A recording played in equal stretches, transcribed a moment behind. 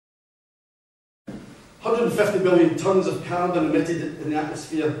150 billion tonnes of carbon emitted in the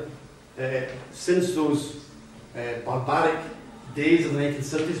atmosphere since those barbaric days of the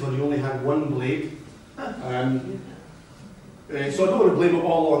 1970s when you only had one blade. So I don't want to blame it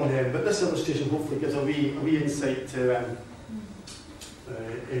all on them, but this illustration hopefully gives a wee insight to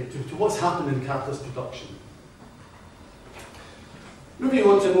what's happened in capitalist production. Moving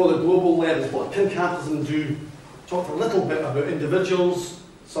on to more the global levels, what can capitalism do? Talked a little bit about individuals,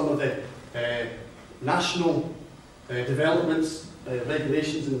 some of the national developments,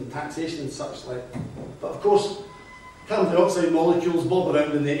 regulations and taxation and such like. But of course, carbon dioxide molecules bob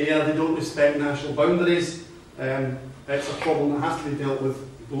around in the air, they don't respect national boundaries. It's a problem that has to be dealt with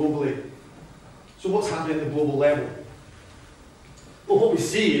globally. So what's happening at the global level? Well, what we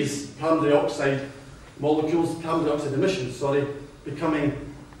see is carbon dioxide molecules, carbon dioxide emissions, sorry,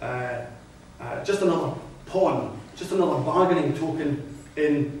 becoming just another pawn, just another bargaining token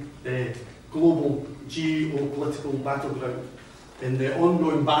in the global geopolitical battleground, in the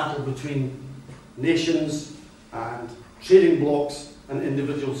ongoing battle between nations and trading blocs and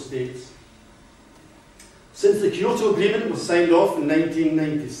individual states. Since the Kyoto Agreement was signed off in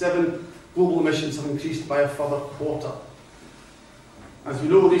 1997, global emissions have increased by a further quarter. As we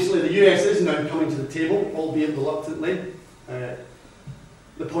know, recently the US is now coming to the table, albeit reluctantly.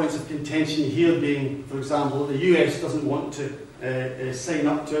 The points of contention here being, for example, that the US doesn't want to sign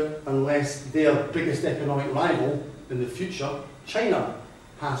up to it unless their biggest economic rival in the future, China,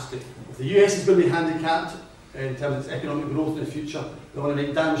 has to. If the US is going to be handicapped in terms of its economic growth in the future, they want to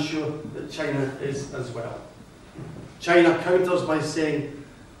make damn sure that China is as well. China counters by saying,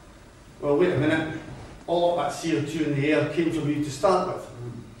 well, wait a minute, all of that CO2 in the air came from you to start with.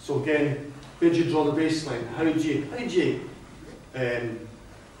 So again, where do you draw the baseline? How do you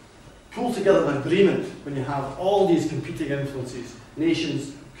pull together an agreement when you have all these competing influences,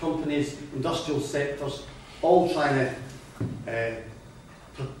 nations, companies, industrial sectors, all trying to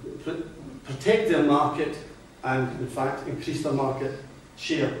protect their market and, in fact, increase their market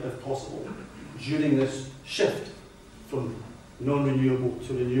share, if possible, during this shift from non-renewable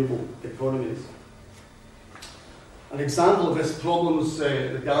to renewable economies. An example of this problem was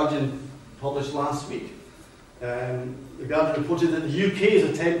the Guardian published last week. The Gardner reported that the UK is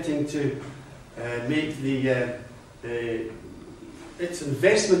attempting to make its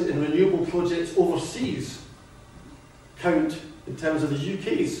investment in renewable projects overseas count in terms of the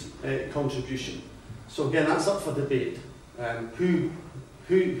UK's contribution. So again, that's up for debate. Who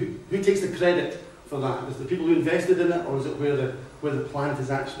takes the credit for that? Is it the people who invested in it, or is it where the plant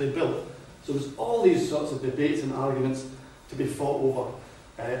is actually built? So there's all these sorts of debates and arguments to be fought over,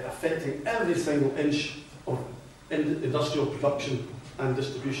 affecting every single inch of industrial production and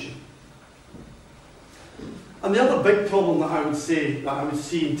distribution. And the other big problem that I would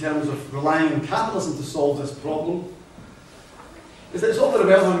see in terms of relying on capitalism to solve this problem is that it's all very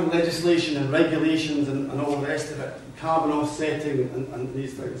well having legislation and regulations and all the rest of it, carbon offsetting and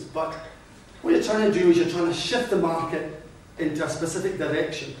these things. But what you're trying to do is you're trying to shift the market into a specific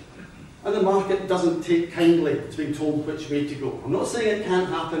direction. And the market doesn't take kindly to being told which way to go. I'm not saying it can't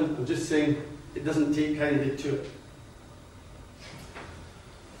happen, I'm just saying it doesn't take kindly to it.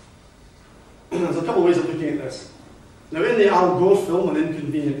 There's a couple of ways of looking at this. Now, in the Al Gore film, An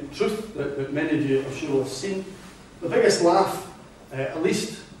Inconvenient Truth, that many of you I'm sure will have seen, the biggest laugh, at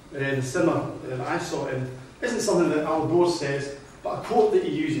least in the cinema that I saw it in, isn't something that Al Gore says, but a quote that he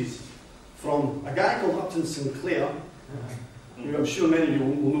uses from a guy called Upton Sinclair, who I'm sure many of you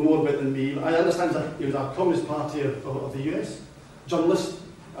will know more about than me. I understand that he was a Communist Party of the US, journalist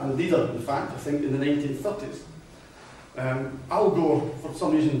and leader, in fact, I think, in the 1930s. Al Gore, for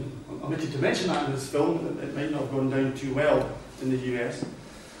some reason, I omitted to mention that in this film, it might not have gone down too well in the US.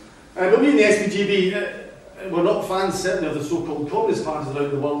 But we in the SPGB, we're not fans, certainly, of the so-called communist parties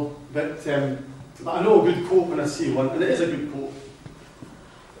around the world, but I know a good quote when I see one, and it is a good quote.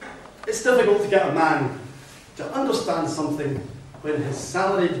 It's difficult to get a man to understand something when his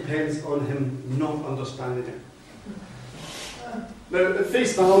salary depends on him not understanding it. Now, at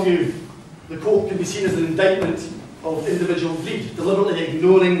face value, the quote can be seen as an indictment of individual greed, deliberately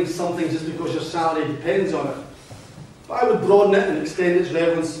ignoring something just because your salary depends on it. But I would broaden it and extend its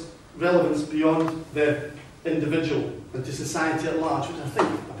relevance beyond the individual and to society at large, which I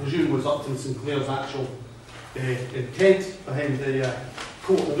presume was Upton Sinclair's actual intent behind the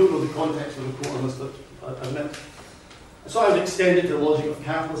quote. I don't know the context of the quote, I must admit. So I would extend it to the logic of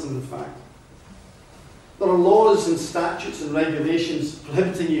capitalism, in fact. There are laws and statutes and regulations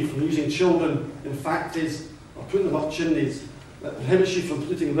prohibiting you from using children in factories or putting them up chimneys, that prohibits you from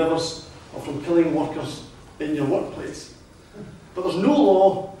polluting rivers or from killing workers in your workplace. But there's no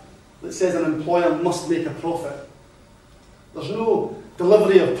law that says an employer must make a profit. There's no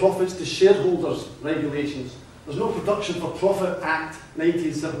delivery of profits to shareholders regulations. There's no Production for Profit Act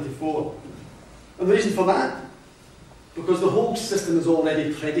 1974. And the reason for that? Because the whole system is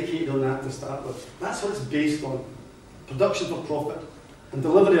already predicated on that to start with. That's what it's based on. Production for profit and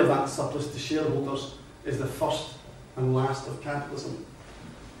delivery of that surplus to shareholders is the first and last of capitalism.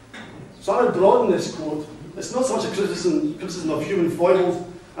 So I would broaden this quote. It's not so much a criticism of human foibles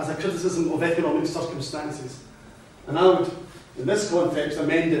as a criticism of economic circumstances. And I would, in this context,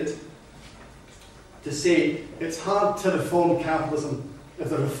 amend it to say it's hard to reform capitalism if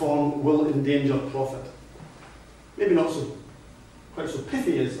the reform will endanger profit. Maybe not quite so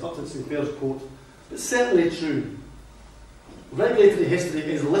pithy as Upton Sinclair's quote, but certainly true. Regulatory history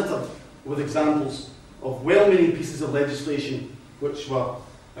is littered with examples of well-meaning pieces of legislation which were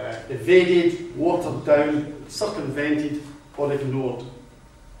evaded, watered down, circumvented, or ignored.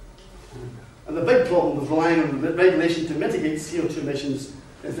 And the big problem with relying on regulation to mitigate CO2 emissions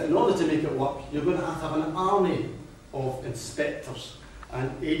is that in order to make it work, you're going to have an army of inspectors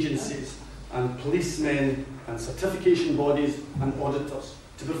and agencies and policemen and certification bodies and auditors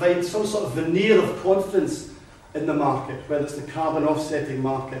to provide some sort of veneer of confidence in the market, whether it's the carbon offsetting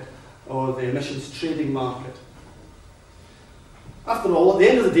market or the emissions trading market. After all, at the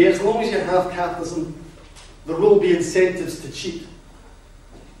end of the day, as long as you have capitalism, there will be incentives to cheat.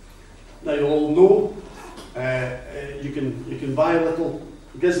 Now you all know you can buy little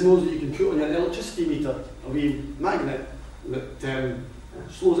gizmos that you can put on your electricity meter, a wee magnet that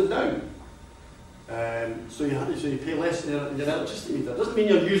slows it down. So you pay less in your electricity meter. It doesn't mean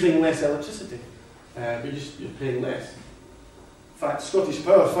you're using less electricity, but you're paying less. In fact, Scottish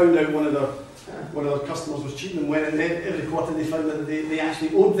Power found out one of their customers was cheating them when every quarter they found that they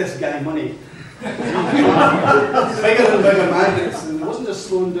actually owed this guy money. Bigger and bigger magnets, and it wasn't just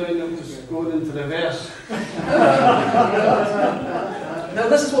slowing down, it was just going into reverse. Now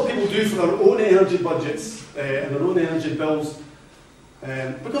this is what people do for their own energy budgets and their own energy bills,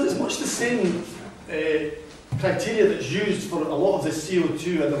 because it's much the same criteria that's used for a lot of the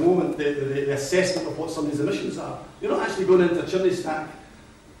CO2 at the moment, the assessment of what somebody's emissions are. You're not actually going into a chimney stack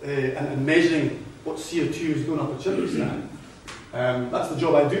and measuring what CO2 is going up a chimney stack. That's the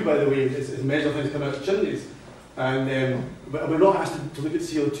job I do, by the way, is measure things coming out of chimneys. And but we're not asked to look at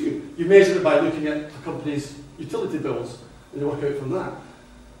CO2. You measure it by looking at a company's utility bills, and you work out from that.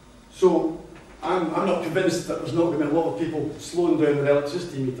 So I'm not convinced that there's not going to be a lot of people slowing down their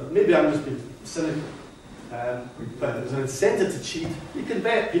electricity meter. Maybe I'm just being cynical. But there's an incentive to cheat. You can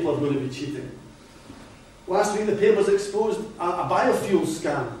bet people are going to be cheating. Last week the papers exposed a biofuel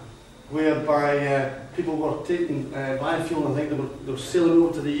scam, whereby people were taking biofuel, and I think they were selling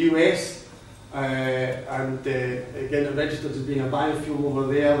over to the US, and again it registered as being a biofuel over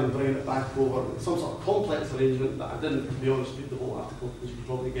there and bringing it back over. Some sort of complex arrangement that I didn't, to be honest, read the whole article, as you can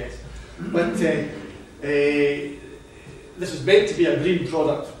probably guess. But this was meant to be a green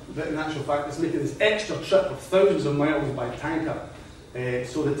product, but in actual fact it's making this extra trip of thousands of miles by tanker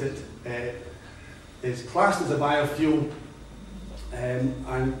so that it is classed as a biofuel and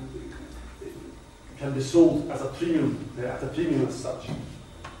can be sold as a premium, at a premium as such.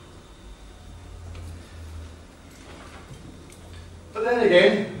 But then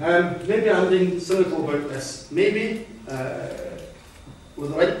again, maybe I'm being cynical about this. Maybe with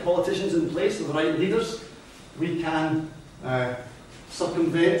the right politicians in place, with the right leaders, we can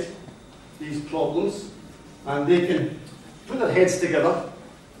circumvent these problems, and they can put their heads together.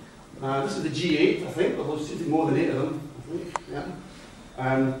 This is the G8, I think, although there's more than 8 of them, I think.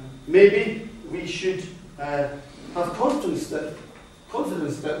 Yeah. Maybe we should have confidence that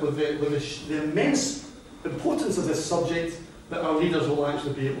with the immense importance of this subject, that our leaders will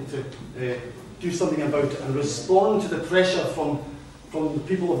actually be able to do something about it and respond to the pressure from the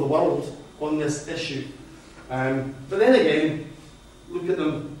people of the world on this issue. But then again, look at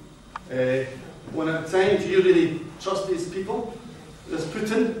them one at a time. Do you really trust these people? There's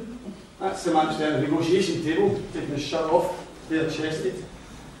Putin. That's him actually at a negotiation table, taking his shirt off, bare chested.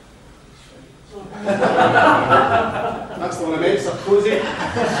 That's the one I meant, Sarkozy.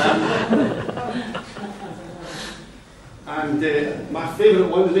 And my favourite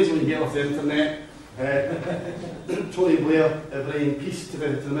one, the reason when you get off the internet, Tony Blair bringing peace to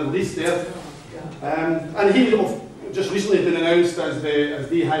the Middle East there. And he just recently been announced as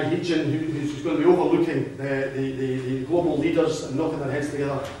the High Hegion who's going to be overlooking the global leaders and knocking their heads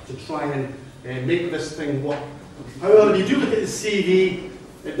together to try and make this thing work. However, if you do look at his CV,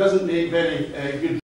 it doesn't make very good